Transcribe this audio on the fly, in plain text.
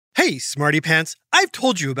Hey, Smarty Pants. I've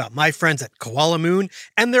told you about my friends at Koala Moon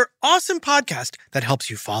and their awesome podcast that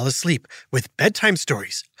helps you fall asleep with bedtime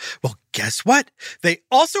stories. Well, guess what? They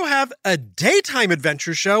also have a daytime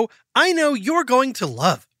adventure show I know you're going to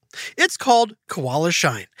love. It's called Koala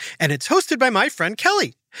Shine, and it's hosted by my friend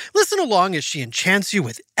Kelly. Listen along as she enchants you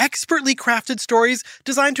with expertly crafted stories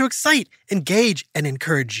designed to excite, engage, and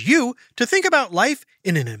encourage you to think about life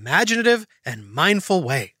in an imaginative and mindful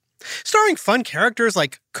way. Starring fun characters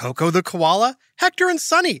like Coco the Koala, Hector and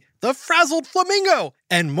Sunny, the Frazzled Flamingo,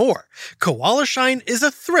 and more. Koala Shine is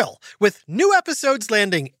a thrill, with new episodes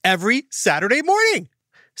landing every Saturday morning.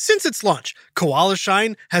 Since its launch, Koala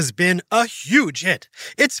Shine has been a huge hit.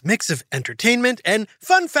 Its mix of entertainment and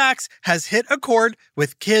fun facts has hit a chord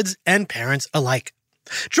with kids and parents alike.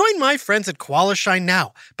 Join my friends at Koala Shine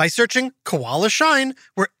now by searching Koala Shine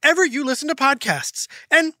wherever you listen to podcasts,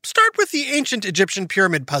 and start with the ancient Egyptian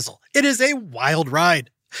pyramid puzzle. It is a wild ride.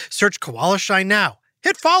 Search Koala Shine now,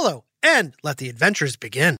 hit follow, and let the adventures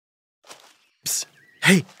begin. Psst.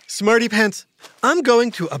 Hey, Smarty Pants, I'm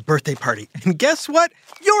going to a birthday party, and guess what?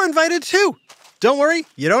 You're invited too. Don't worry,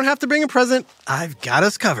 you don't have to bring a present. I've got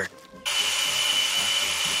us covered.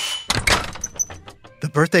 The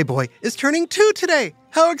birthday boy is turning 2 today.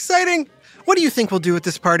 How exciting! What do you think we'll do at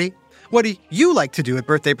this party? What do you like to do at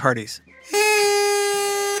birthday parties?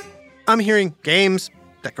 I'm hearing games,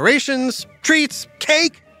 decorations, treats,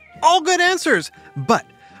 cake, all good answers. But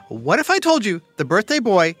what if I told you the birthday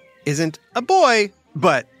boy isn't a boy,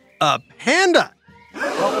 but a panda?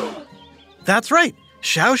 That's right.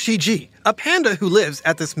 Xiao Shiji, a panda who lives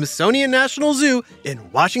at the Smithsonian National Zoo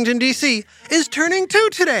in Washington, D.C., is turning 2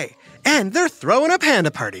 today. And they're throwing a panda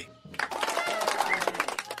party.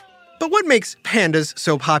 But what makes pandas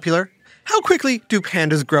so popular? How quickly do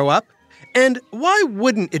pandas grow up? And why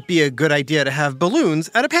wouldn't it be a good idea to have balloons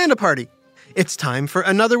at a panda party? It's time for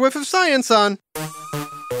another whiff of science on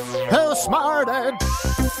Who smarted?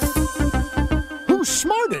 Who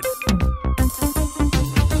smarted?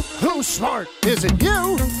 Who's smart? Is it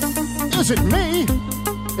you? Is it me?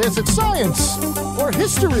 Is it science or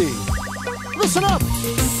history? Listen up,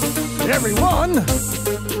 everyone.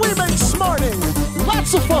 We make smarting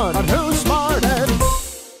lots of fun on Who Smarted.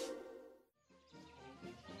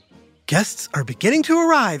 Guests are beginning to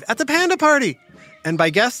arrive at the panda party. And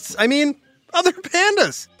by guests, I mean other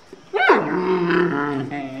pandas.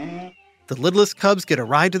 The lidless cubs get a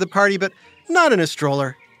ride to the party, but not in a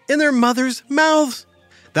stroller, in their mother's mouths.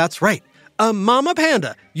 That's right. A mama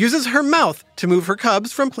panda uses her mouth to move her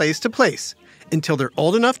cubs from place to place until they're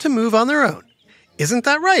old enough to move on their own. Isn't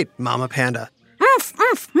that right, Mama Panda?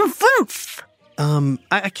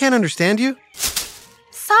 I can't understand you.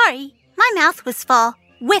 Sorry, my mouth was full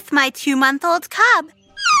with my 2-month-old cub.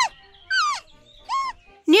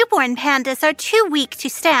 Newborn pandas are too weak to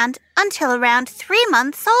stand until around 3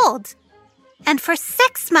 months old. And for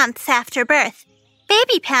 6 months after birth,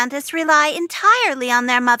 baby pandas rely entirely on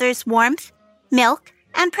their mother's warmth, milk,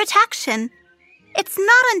 and protection. It's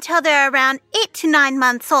not until they're around 8 to 9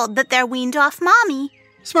 months old that they're weaned off mommy.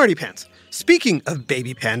 Smarty Pants, speaking of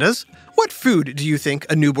baby pandas, what food do you think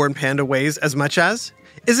a newborn panda weighs as much as?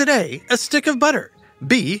 Is it A, a stick of butter,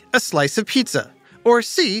 B, a slice of pizza, or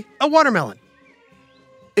C, a watermelon?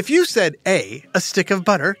 If you said A, a stick of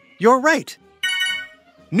butter, you're right.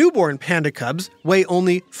 Newborn panda cubs weigh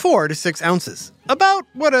only 4 to 6 ounces, about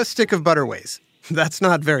what a stick of butter weighs. That's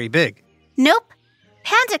not very big. Nope.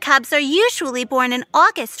 Panda cubs are usually born in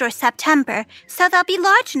August or September, so they'll be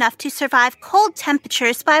large enough to survive cold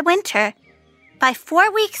temperatures by winter. By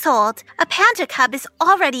 4 weeks old, a panda cub is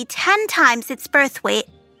already 10 times its birth weight,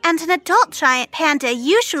 and an adult giant panda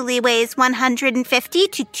usually weighs 150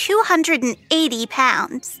 to 280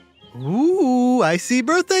 pounds. Ooh, I see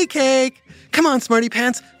birthday cake. Come on, Smarty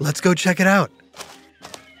Pants, let's go check it out.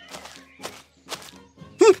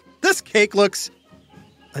 This cake looks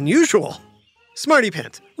unusual. Smarty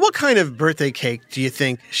Pants, what kind of birthday cake do you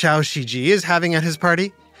think Xiao Shiji is having at his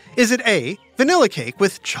party? Is it A, vanilla cake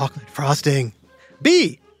with chocolate frosting,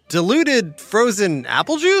 B, diluted frozen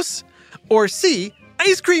apple juice, or C,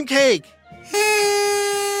 ice cream cake?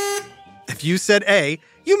 If you said A,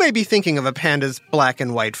 you may be thinking of a panda's black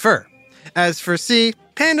and white fur. As for C,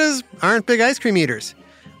 pandas aren't big ice cream eaters,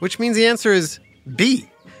 which means the answer is B.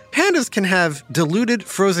 Pandas can have diluted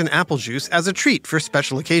frozen apple juice as a treat for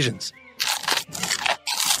special occasions.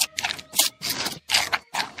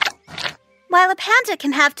 While a panda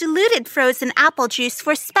can have diluted frozen apple juice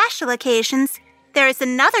for special occasions, there is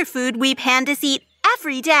another food we pandas eat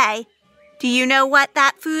every day. Do you know what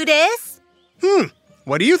that food is?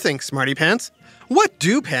 What do you think, Smarty Pants? What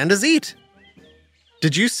do pandas eat?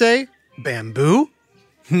 Did you say bamboo?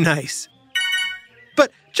 Nice.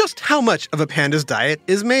 But just how much of a panda's diet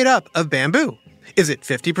is made up of bamboo? Is it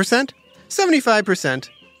 50%, 75%,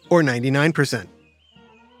 or 99%?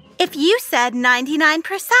 If you said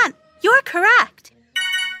 99%, you're correct.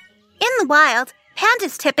 In the wild,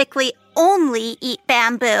 pandas typically only eat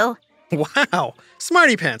bamboo. Wow,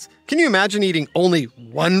 smarty pants. Can you imagine eating only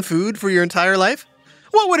one food for your entire life?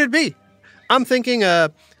 What would it be? I'm thinking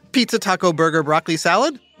pizza, taco, burger, broccoli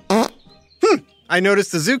salad. I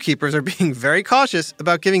noticed the zookeepers are being very cautious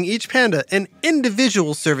about giving each panda an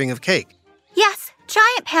individual serving of cake. Yes,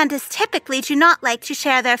 giant pandas typically do not like to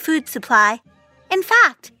share their food supply. In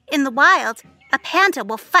fact, in the wild, a panda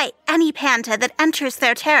will fight any panda that enters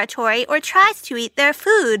their territory or tries to eat their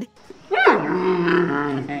food.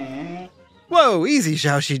 Whoa, easy,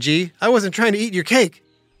 Xiaoxiji. I wasn't trying to eat your cake.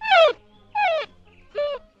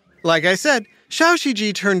 Like I said,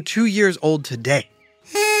 Xiaoxiji turned 2 years old today.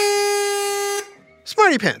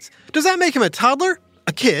 Smarty Pants, does that make him a toddler,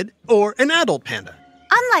 a kid, or an adult panda?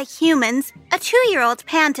 Unlike humans, a 2-year-old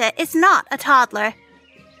panda is not a toddler.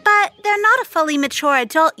 But they're not a fully mature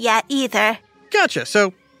adult yet either. Gotcha,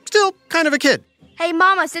 so still kind of a kid. Hey,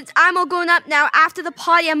 Mama, since I'm all grown up now, after the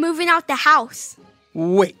party, I'm moving out the house.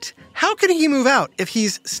 Wait, how can he move out if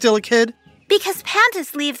he's still a kid? Because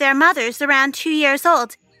pandas leave their mothers around 2 years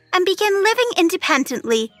old and begin living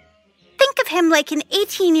independently. Think of him like an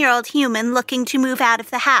 18-year-old human looking to move out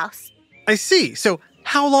of the house. I see. So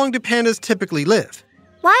how long do pandas typically live?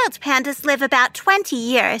 Wild pandas live about 20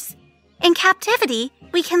 years. In captivity,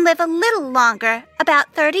 we can live a little longer,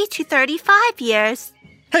 about 30 to 35 years.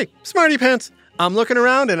 Hey, Smarty Pants, I'm looking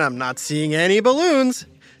around and I'm not seeing any balloons.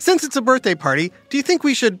 Since it's a birthday party, do you think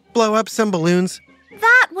we should blow up some balloons?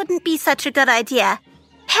 That wouldn't be such a good idea.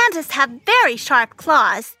 Pandas have very sharp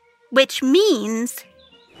claws, which means...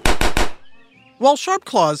 While sharp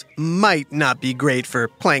claws might not be great for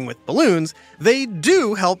playing with balloons, they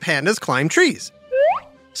do help pandas climb trees.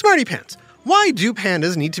 Smarty Pants, why do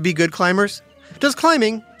pandas need to be good climbers? Does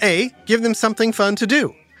climbing, A, give them something fun to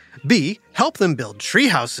do, B, help them build tree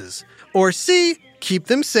houses, or C, keep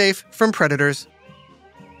them safe from predators?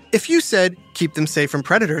 If you said keep them safe from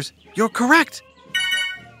predators, you're correct.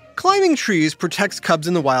 Climbing trees protects cubs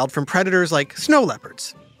in the wild from predators like snow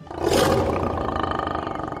leopards.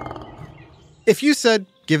 If you said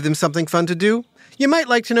give them something fun to do, you might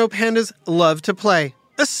like to know pandas love to play,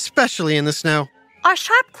 especially in the snow. Our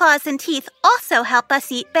sharp claws and teeth also help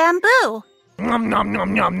us eat bamboo. Nom nom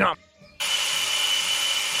nom nom nom.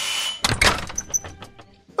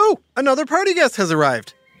 Oh, another party guest has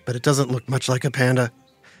arrived, but it doesn't look much like a panda.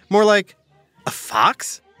 More like a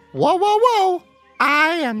fox? Whoa, whoa, whoa! I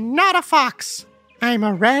am not a fox. I'm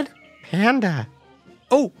a red panda.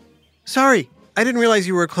 Oh, sorry. I didn't realize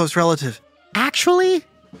you were a close relative. Actually,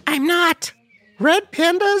 I'm not. Red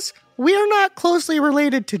pandas, we're not closely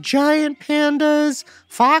related to giant pandas,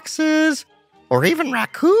 foxes, or even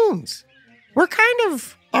raccoons. We're kind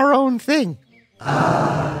of our own thing.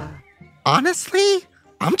 Honestly,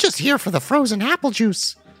 I'm just here for the frozen apple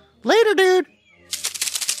juice. Later, dude.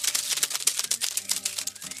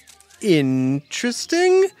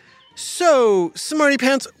 Interesting. So, Smarty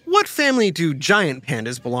Pants, what family do giant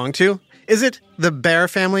pandas belong to? Is it the bear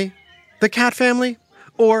family, the cat family,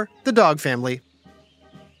 or the dog family?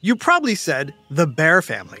 You probably said the bear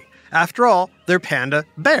family. After all, they're panda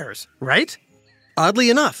bears, right? Oddly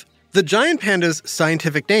enough, the giant panda's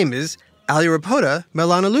scientific name is Aleuropoda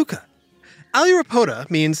melanoleuca. Aleuropoda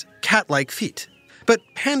means cat-like feet, but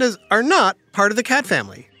pandas are not part of the cat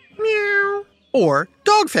family. Meow. Or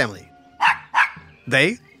dog family.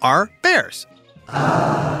 They are bears.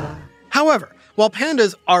 However, while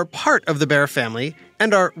pandas are part of the bear family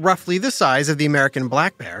and are roughly the size of the American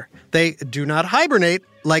black bear, they do not hibernate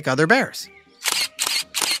like other bears.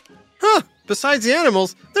 Besides the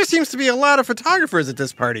animals, there seems to be a lot of photographers at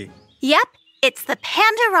this party. Yep, it's the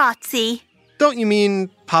pandarazzi. Don't you mean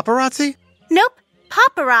paparazzi? Nope,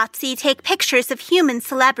 paparazzi take pictures of human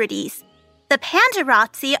celebrities. The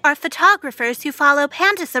pandarazzi are photographers who follow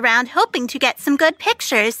pandas around hoping to get some good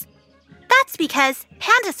pictures. That's because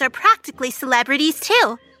pandas are practically celebrities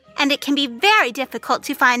too, and it can be very difficult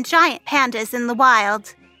to find giant pandas in the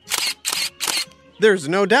wild. There's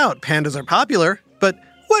no doubt pandas are popular, but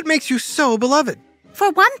what makes you so beloved? For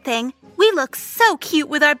one thing, we look so cute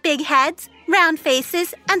with our big heads, round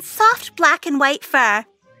faces, and soft black and white fur.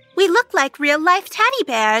 We look like real-life teddy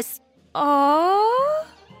bears. Oh?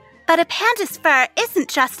 But a panda's fur isn't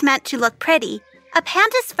just meant to look pretty. A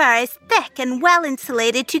panda's fur is thick and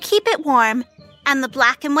well-insulated to keep it warm, and the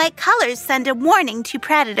black and white colors send a warning to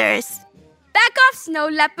predators. Back off, snow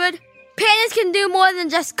leopard. Pandas can do more than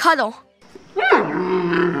just cuddle.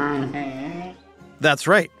 That's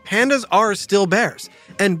right, pandas are still bears,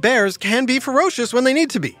 and bears can be ferocious when they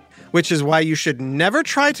need to be, which is why you should never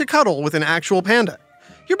try to cuddle with an actual panda.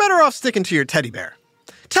 You're better off sticking to your teddy bear.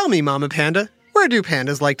 Tell me, Mama Panda, where do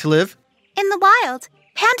pandas like to live? In the wild,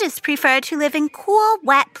 pandas prefer to live in cool,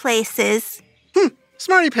 wet places.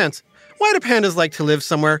 Smarty Pants, why do pandas like to live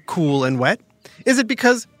somewhere cool and wet? Is it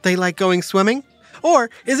because they like going swimming? Or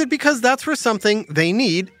is it because that's where something they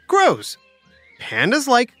need grows? Pandas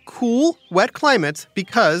like cool, wet climates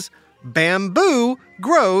because bamboo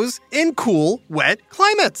grows in cool, wet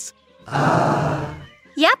climates.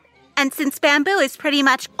 Yep, and since bamboo is pretty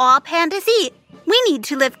much all pandas eat, we need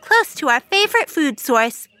to live close to our favorite food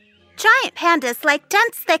source. Giant pandas like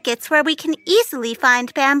dense thickets where we can easily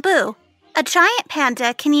find bamboo. A giant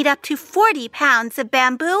panda can eat up to 40 pounds of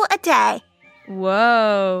bamboo a day.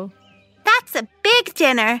 Whoa. That's a big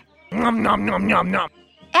dinner. Nom nom nom nom nom.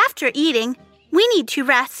 After eating, we need to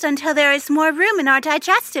rest until there is more room in our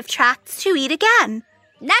digestive tracts to eat again.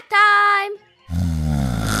 Nap time!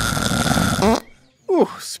 Ooh,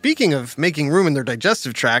 speaking of making room in their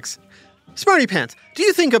digestive tracts, Smarty Pants, do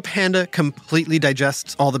you think a panda completely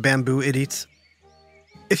digests all the bamboo it eats?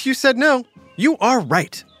 If you said no, you are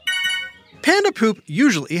right. Panda poop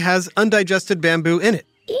usually has undigested bamboo in it.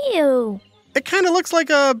 Ew. It kind of looks like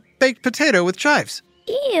a baked potato with chives.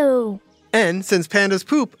 Ew. And since pandas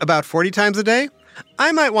poop about 40 times a day,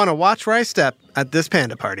 I might want to watch where I step at this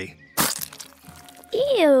panda party.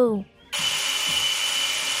 Ew.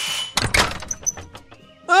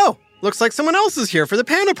 Oh, looks like someone else is here for the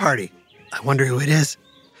panda party. I wonder who it is.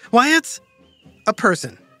 Why, it's a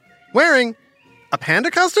person wearing a panda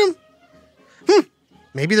costume?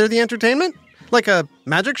 Maybe they're the entertainment? Like a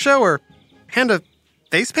magic show or panda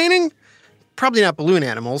face painting? Probably not balloon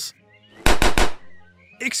animals.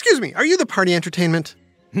 Excuse me, are you the party entertainment?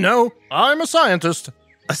 No, I'm a scientist.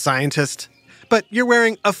 A scientist? But you're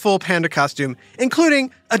wearing a full panda costume,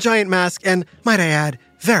 including a giant mask and, might I add,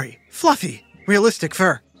 very fluffy, realistic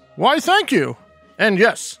fur. Why, thank you. And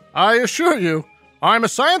yes, I assure you, I'm a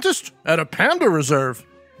scientist at a panda reserve.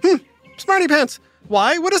 Smarty Pants,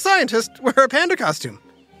 why would a scientist wear a panda costume?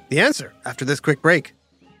 The answer after this quick break.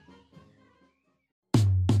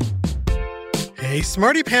 Hey,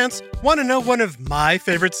 Smarty Pants, want to know one of my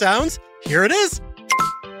favorite sounds? Here it is.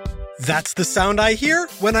 That's the sound I hear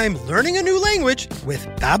when I'm learning a new language with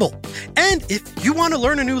Babbel. And if you want to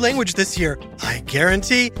learn a new language this year, I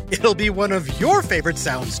guarantee it'll be one of your favorite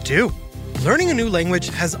sounds too. Learning a new language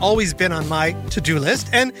has always been on my to-do list,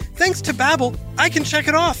 and thanks to Babbel, I can check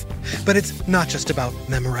it off. But it's not just about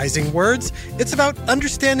memorizing words, it's about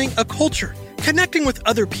understanding a culture, connecting with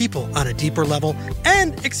other people on a deeper level,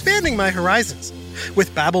 and expanding my horizons. With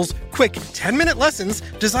Babbel's quick 10-minute lessons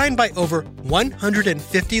designed by over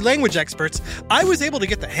 150 language experts, I was able to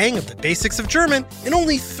get the hang of the basics of German in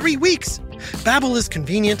only 3 weeks. Babbel is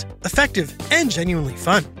convenient, effective, and genuinely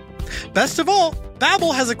fun. Best of all,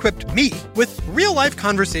 Babbel has equipped me with real-life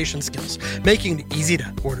conversation skills, making it easy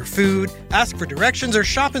to order food, ask for directions, or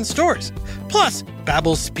shop in stores. Plus,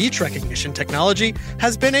 Babbel's speech recognition technology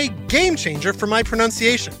has been a game changer for my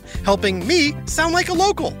pronunciation, helping me sound like a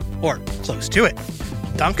local, or close to it.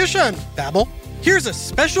 Dankeschön, Babbel. Here's a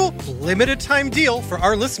special limited-time deal for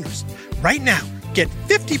our listeners. Right now, get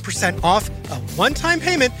 50% off a one-time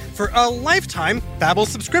payment for a lifetime Babbel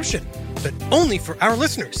subscription. But only for our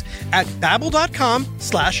listeners at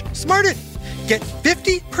babbel.com/smarted. Get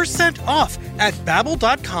 50% off at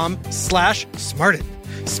babbel.com/smarted.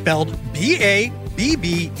 Spelled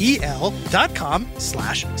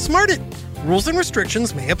BABBEL.com/smarted. Rules and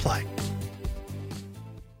restrictions may apply.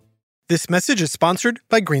 This message is sponsored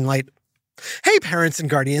by Greenlight. Hey, parents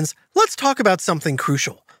and guardians, let's talk about something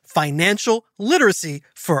crucial: financial literacy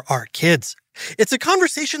for our kids. It's a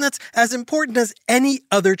conversation that's as important as any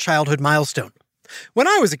other childhood milestone. When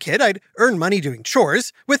I was a kid, I'd earn money doing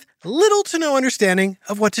chores with little to no understanding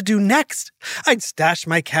of what to do next. I'd stash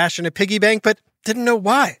my cash in a piggy bank, but didn't know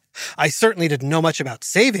why. I certainly didn't know much about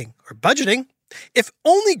saving or budgeting. If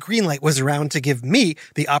only Greenlight was around to give me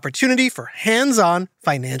the opportunity for hands-on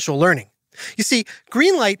financial learning. You see,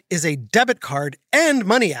 Greenlight is a debit card and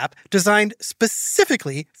money app designed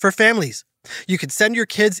specifically for families. You can send your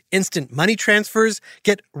kids instant money transfers,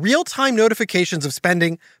 get real-time notifications of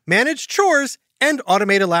spending, manage chores, and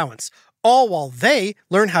automate allowance, all while they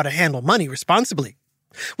learn how to handle money responsibly.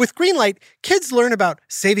 With Greenlight, kids learn about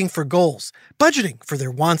saving for goals, budgeting for their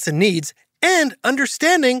wants and needs, and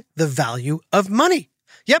understanding the value of money.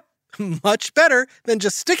 Yep, much better than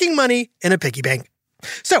just sticking money in a piggy bank.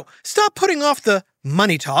 So, stop putting off the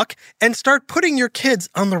money talk and start putting your kids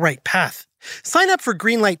on the right path. Sign up for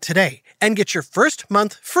Greenlight today and get your first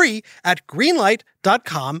month free at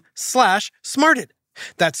greenlight.com/smarted.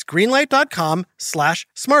 That's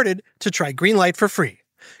greenlight.com/smarted to try Greenlight for free.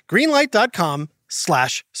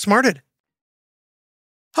 greenlight.com/smarted.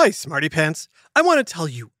 Hi, Smarty Pants. I want to tell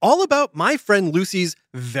you all about my friend Lucy's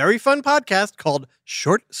very fun podcast called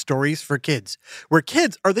Short Stories for Kids, where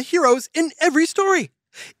kids are the heroes in every story.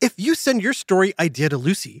 If you send your story idea to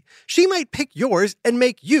Lucy, she might pick yours and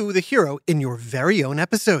make you the hero in your very own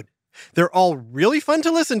episode. They're all really fun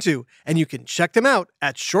to listen to, and you can check them out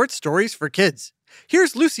at Short Stories for Kids.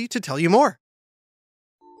 Here's Lucy to tell you more.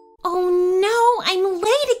 Oh no, I'm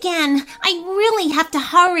late again. I really have to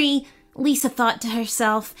hurry, Lisa thought to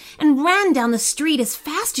herself, and ran down the street as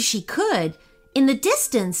fast as she could. In the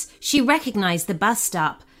distance, she recognized the bus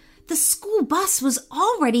stop. The school bus was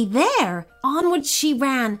already there. Onward she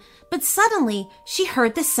ran, but suddenly she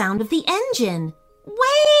heard the sound of the engine.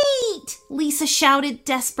 Wait! Lisa shouted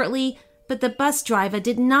desperately, but the bus driver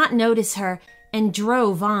did not notice her and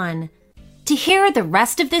drove on. To hear the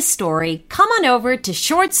rest of this story, come on over to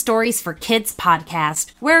Short Stories for Kids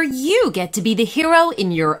podcast, where you get to be the hero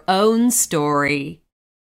in your own story.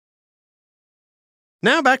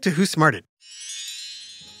 Now back to Who Smarted.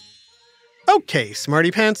 Okay,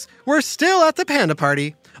 Smarty Pants, we're still at the panda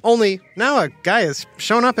party. Only now a guy has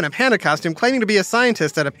shown up in a panda costume claiming to be a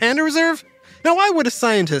scientist at a panda reserve. Now why would a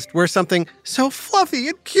scientist wear something so fluffy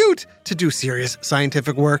and cute to do serious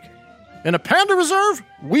scientific work? In a panda reserve,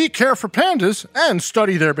 we care for pandas and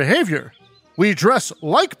study their behavior. We dress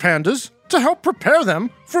like pandas to help prepare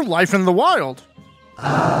them for life in the wild.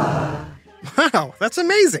 Wow, that's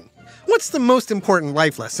amazing. What's the most important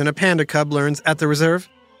life lesson a panda cub learns at the reserve?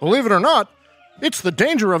 Believe it or not, it's the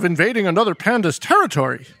danger of invading another panda's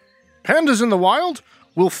territory. Pandas in the wild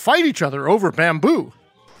will fight each other over bamboo.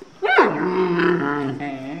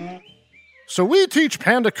 So we teach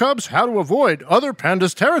panda cubs how to avoid other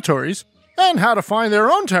pandas' territories and how to find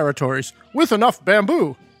their own territories with enough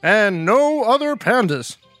bamboo and no other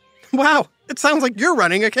pandas. Wow, it sounds like you're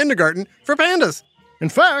running a kindergarten for pandas. In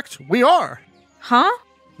fact, we are. Huh?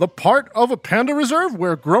 The part of a panda reserve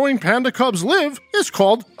where growing panda cubs live is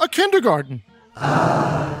called a kindergarten.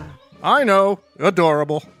 I know,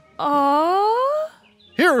 adorable.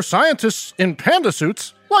 Here, scientists in panda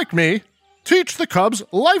suits, like me, teach the cubs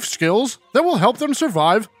life skills that will help them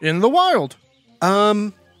survive in the wild.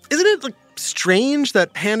 Isn't it strange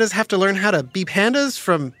that pandas have to learn how to be pandas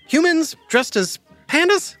from humans dressed as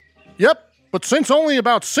pandas? Yep, but since only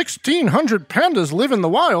about 1,600 pandas live in the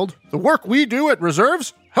wild, the work we do at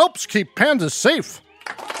reserves helps keep pandas safe.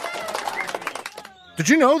 Did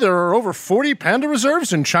you know there are over 40 panda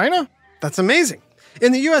reserves in China? That's amazing.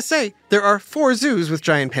 In the USA, there are 4 zoos with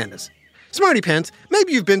giant pandas. Smarty Pants,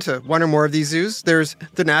 maybe you've been to one or more of these zoos. There's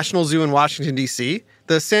the National Zoo in Washington, D.C.,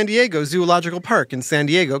 the San Diego Zoological Park in San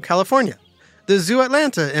Diego, California, the Zoo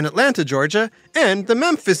Atlanta in Atlanta, Georgia, and the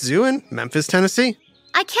Memphis Zoo in Memphis, Tennessee.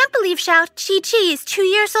 I can't believe Xiao Chi-Chi is 2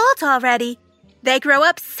 years old already. They grow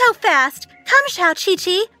up so fast. Come, Xiao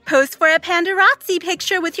Chi-Chi, pose for a pandarazzi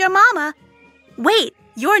picture with your mama. Wait,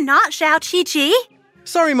 you're not Xiao Chi-Chi?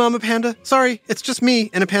 Sorry, Mama Panda. Sorry, it's just me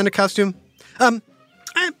in a panda costume.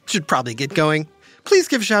 I should probably get going. Please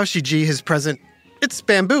give Xiao Chi-Chi his present. It's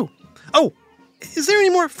bamboo. Oh, is there any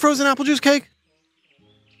more frozen apple juice cake?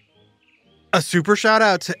 A super shout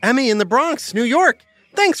out to Emmy in the Bronx, New York.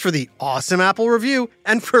 Thanks for the awesome Apple review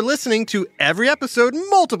and for listening to every episode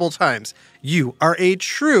multiple times. You are a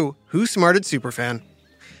true Who Smarted superfan.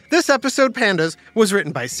 This episode, Pandas, was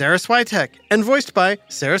written by Sarah Switek and voiced by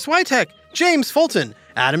Sarah Switek, James Fulton,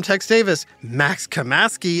 Adam Tex Davis, Max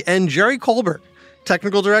Kamaski, and Jerry Colbert.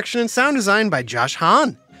 Technical direction and sound design by Josh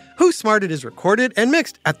Hahn. Who Smarted is recorded and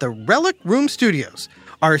mixed at the Relic Room Studios.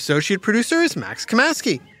 Our associate producer is Max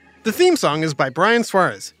Kamaski. The theme song is by Brian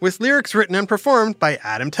Suarez, with lyrics written and performed by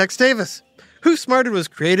Adam Tex Davis. Who Smarted was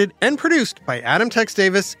created and produced by Adam Tex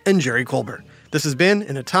Davis and Jerry Colbert. This has been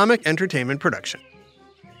an Atomic Entertainment production.